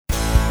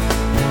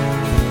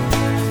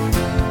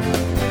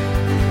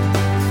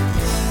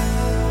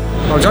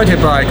I'm joined here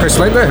by Chris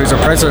Linder, who's the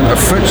president of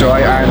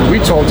FootJoy, and we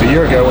talked a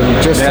year ago when you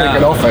just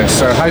taken office.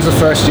 So how's the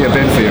first year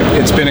been for you?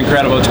 It's been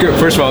incredible. It's good.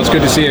 First of all, it's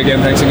good to see you again.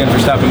 Thanks again for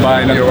stopping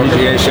by another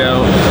PGA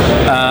show.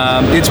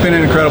 It's been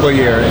an incredible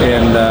year,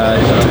 and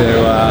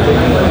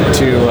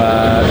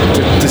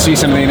to see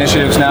some of the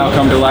initiatives now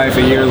come to life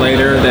a year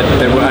later that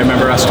I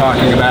remember us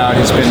talking about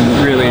has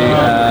been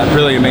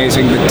really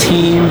amazing. The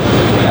team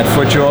at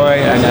FootJoy,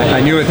 and I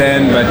knew it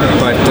then,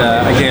 but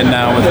again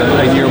now with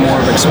a year more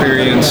of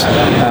experience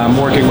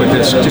working with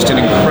this, just an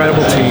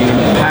incredible team,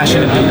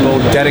 passionate people,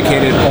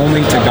 dedicated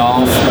only to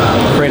golf,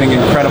 creating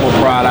incredible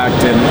product,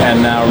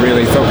 and now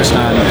really focused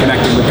on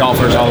connecting with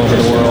golfers all over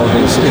the world.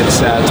 It's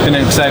been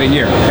an exciting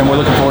year, and we're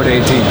looking forward to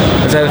 18.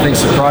 Has anything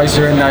surprised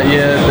you in that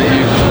year that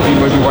you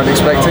maybe weren't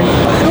expecting?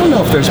 I don't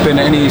know if there's been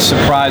any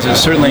surprises.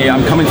 Certainly,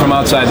 I'm coming from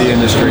outside the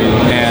industry,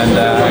 and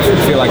I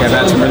feel like I've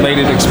had some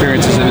related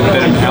experiences that have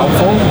been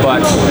helpful,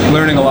 but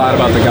learning a lot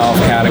about the golf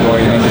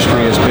category and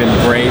industry has been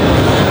great.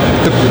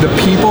 The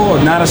people,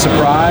 not a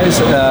surprise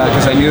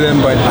because I knew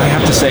them, but I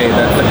have to say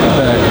that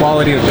the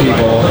quality of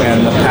people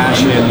and the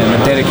passion and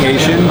the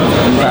dedication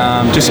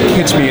just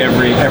hits me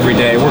every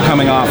day. We're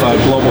coming off a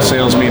global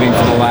sales meeting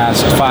for the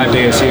last 5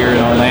 days here in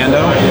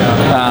Orlando,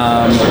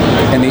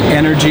 and the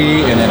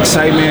energy and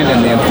excitement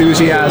and the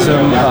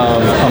enthusiasm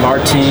of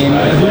our team,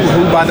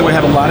 who by the way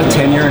have a lot of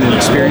tenure and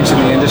experience in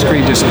the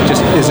industry, just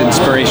is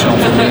inspirational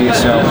for me.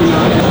 So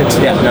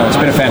it's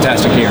been a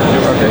fantastic year.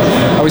 Okay.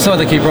 And with some of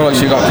the key products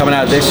you got coming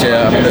out this year,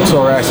 I mean the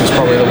Tour S is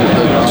probably the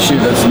shoe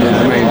that's the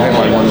main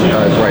headline one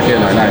right here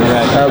right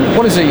now. Right.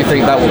 What is it you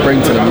think that will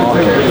bring to the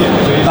market?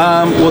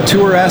 Well,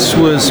 Tour S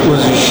was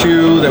a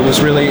shoe that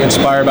was really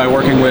inspired by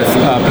working with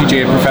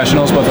PGA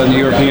professionals, both on the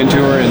European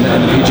Tour and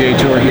the PGA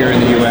Tour here in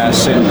the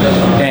U.S.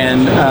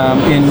 And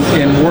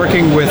in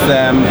working with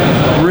them,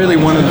 really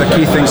one of the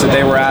key things that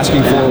they were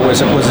asking for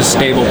was a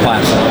stable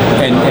platform.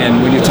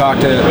 And when you talk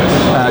to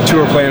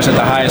tour players at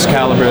the highest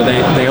caliber,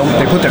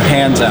 they put their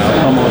hands out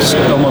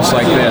almost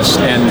like this,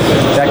 and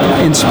that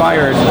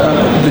inspired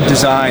the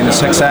design, this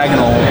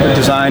hexagonal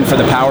design for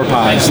the power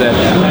pods that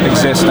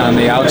exist on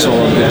the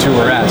outsole of the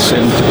Tour S,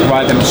 and to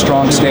provide them a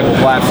strong, stable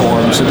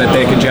platform so that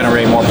they can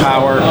generate more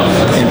power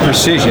and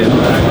precision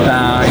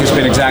has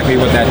been exactly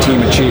what that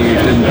team achieved.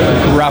 And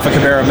Rafa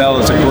Cabrera-Bello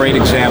is a great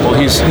example.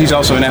 He's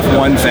also an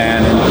F1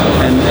 fan,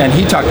 and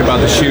he talked about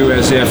the shoe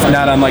as if,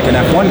 not unlike an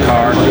F1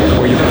 car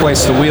where you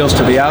place the wheels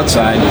to the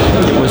outside,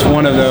 it was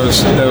one of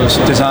those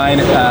design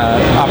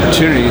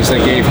opportunities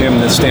that gave him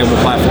the stable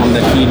platform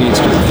that he needs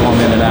to perform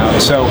in and out.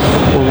 So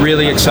we're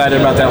really excited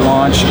about that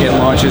launch. It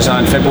launches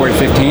on February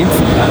 15th,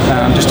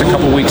 just a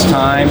couple weeks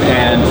time,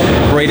 and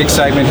great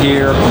excitement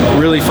here.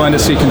 Really fun to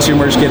see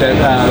consumers get a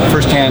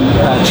first-hand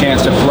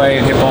chance to play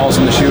and hit balls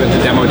in the shoe at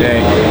the demo day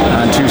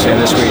on Tuesday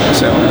this week.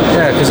 So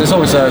yeah, because it's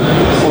almost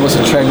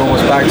a trend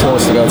almost back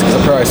towards stability, because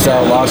the Pro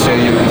SL last year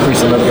you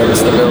increased a little bit of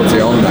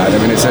stability on that. I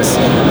mean, is this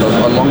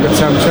a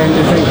longer-term trend, do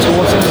you think,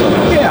 towards it?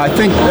 Yeah, I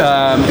think,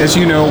 as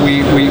you know,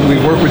 we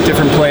work with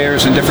different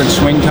players and different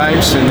swing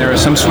types, and there are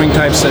some swing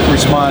types that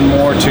respond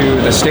more to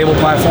the stable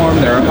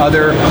platform. There are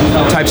other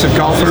types of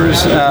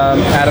golfers.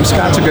 Adam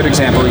Scott's a good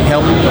example. He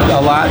helped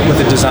a lot with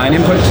the design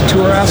input to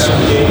Tour S,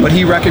 but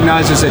he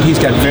recognizes that he's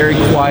got very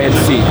quiet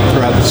feet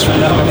throughout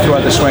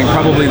the swing,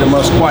 probably the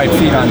most quiet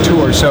feet on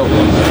tour. So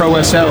Pro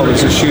SL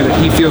is a shoe that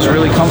he feels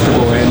really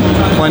comfortable in.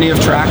 Plenty of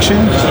traction,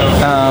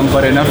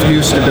 but enough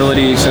use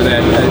stability so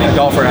that a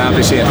golfer,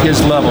 obviously at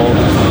his level,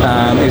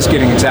 is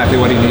getting exactly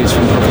what he needs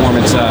from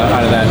performance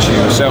out of that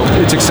shoe. So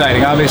it's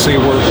exciting. Obviously,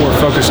 we're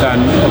focused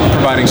on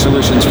providing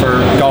solutions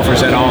for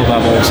golfers at all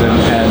levels,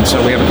 and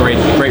so we have a great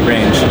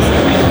range.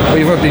 Well,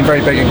 you've been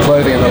very big in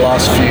clothing in the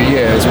last few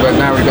years, but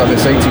now we've got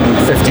this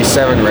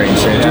 1857 range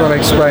here. Do you want to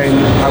explain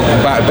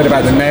a bit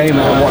about the name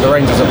and what the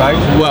range is about?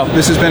 Well,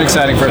 this has been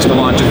exciting for us to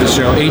launch at this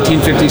show.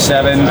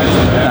 1857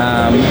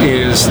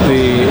 is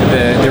the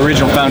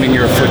original founding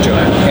year of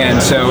FootJoy,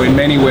 and so in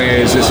many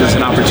ways this is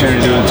an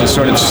opportunity to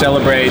sort of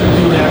celebrate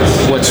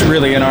what's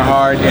really in our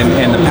heart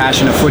and the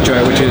passion of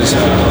FootJoy,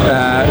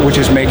 which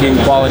is making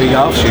quality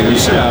golf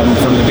shoes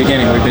from the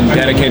beginning. We've been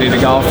dedicated to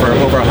golf for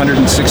over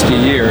 160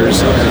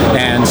 years,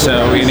 and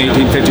so in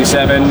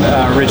 1857,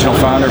 original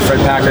founder Fred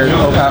Packard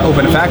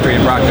opened a factory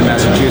in Brockton,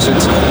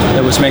 Massachusetts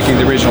that was making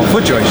the original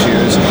FootJoy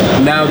shoes.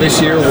 Now this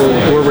year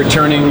we're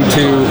returning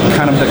to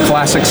kind of the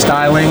classic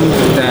styling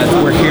that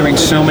we're hearing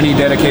so many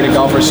dedicated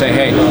golfers say,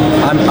 hey,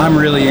 I'm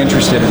really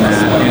interested in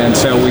that. And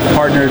so we've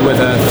partnered with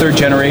a third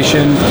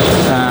generation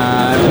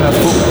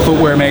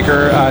footwear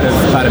maker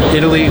out of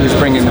Italy who's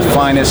bringing the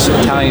finest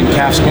Italian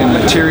calfskin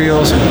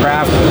materials and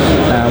craft.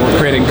 We're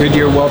creating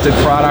Goodyear welted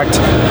product.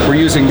 We're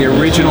using the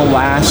original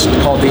last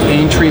called the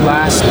Aintree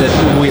last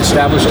that we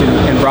established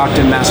in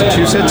Brockton,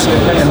 Massachusetts,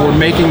 and we're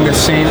making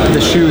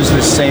the shoes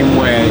the same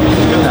way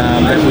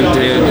that we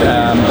did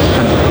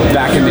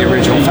back in the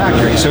original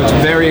factory. So it's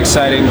very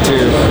exciting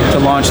to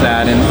launch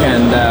that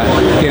and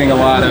getting a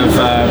lot of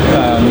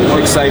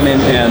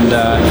excitement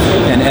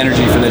and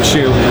energy for that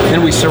shoe.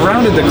 And we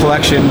surrounded the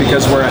collection,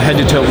 because we're a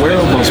head-to-toe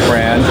wearables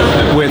brand,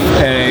 with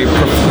a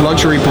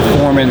luxury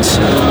performance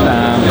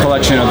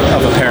collection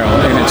of apparel,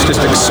 and it's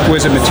just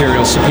exquisite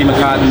materials, Supima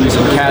cottons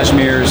and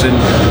cashmeres, and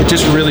it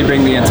just really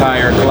bring the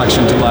entire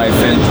collection to life.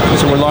 And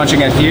so we're launching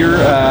it here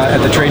at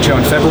the trade show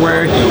in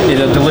February.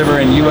 It'll deliver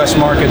in U.S.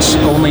 markets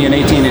only in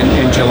 18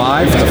 in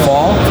July for the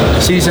fall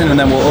season, and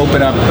then we'll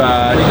open up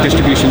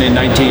distribution in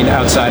 19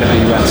 outside of the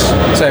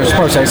U.S. So it's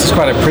probably this is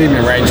quite a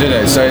premium range, isn't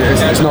it? So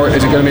it's not.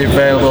 Is it going to be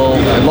available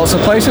in lots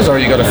of places, or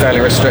you got a fairly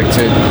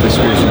restricted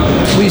distribution?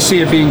 We see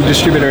it being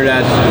distributed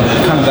at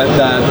kind of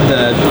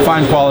the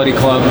fine quality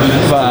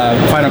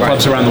final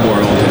clubs around the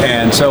world,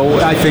 and so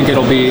I think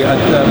it'll be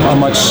a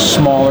much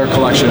smaller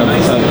collection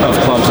of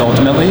clubs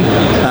ultimately.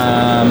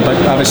 But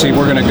obviously,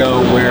 we're going to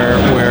go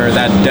where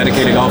that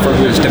dedicated golfer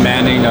who is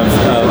demanding of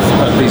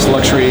these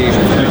luxury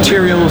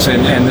materials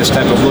and this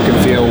type of look and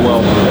feel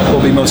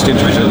will be most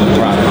interested in the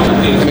product.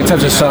 And in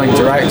terms of selling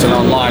direct and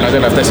online, I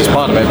don't know if this is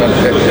part of it, but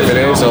if it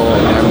is, or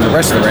the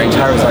rest of the range,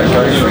 how is that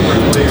going for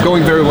you? It's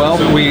going very well.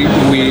 We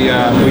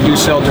do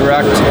sell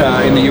direct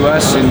in the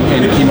U.S. in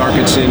key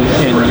markets in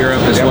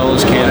Europe as well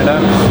as Canada.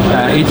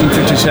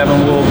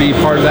 1857 will be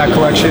part of that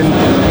collection.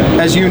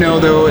 As you know,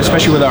 though,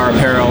 especially with our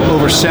apparel,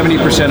 over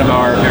 70% of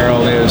our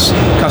apparel is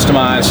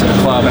customized to the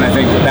club, and I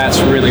think that's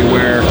really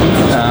where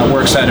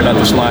we're excited about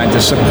this line,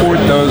 to support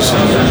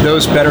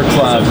those better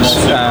clubs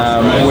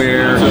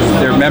where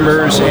their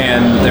members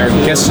and their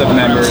guests of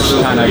members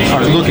kind of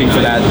are looking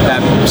for that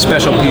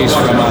special piece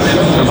from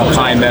a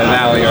Pine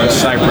Valley or a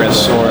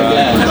Cypress or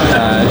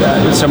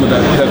some of the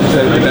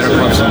better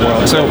clubs in the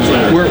world. So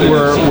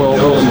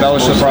we'll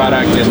embellish the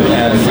product,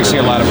 and we see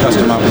a lot of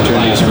custom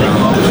opportunities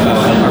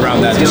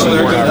around that to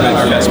support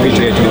our best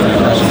PGA Tour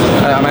members.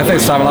 I think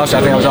Simon, last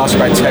year I was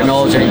asking about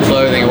technology and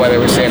clothing and whether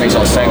we see any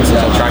sort of sensors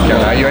or tracking.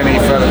 Are you any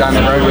further down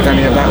the road with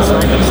any of that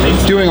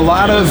stuff? Doing a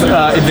lot of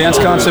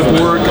advanced concept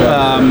work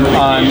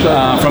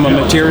from a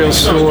materials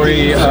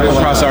story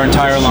across our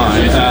entire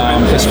line,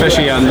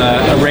 especially on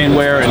the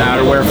rainwear and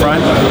outerwear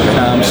front.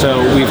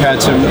 So we've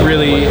had some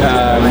really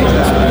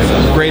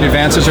great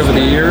advances over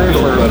the year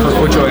for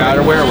FootJoy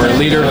outerwear. We're a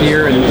leader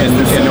here in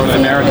North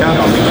America.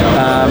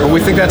 But we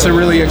think that's a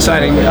really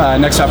exciting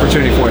next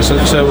opportunity for us.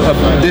 So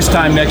this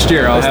time next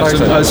year, I'll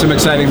have some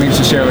exciting things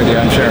to share with you,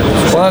 I'm sure.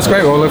 Well, that's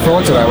great. We'll look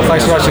forward to that. Well,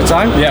 thanks so much for your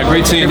time. Yeah,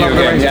 great seeing you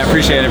again. Yeah,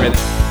 appreciate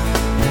it.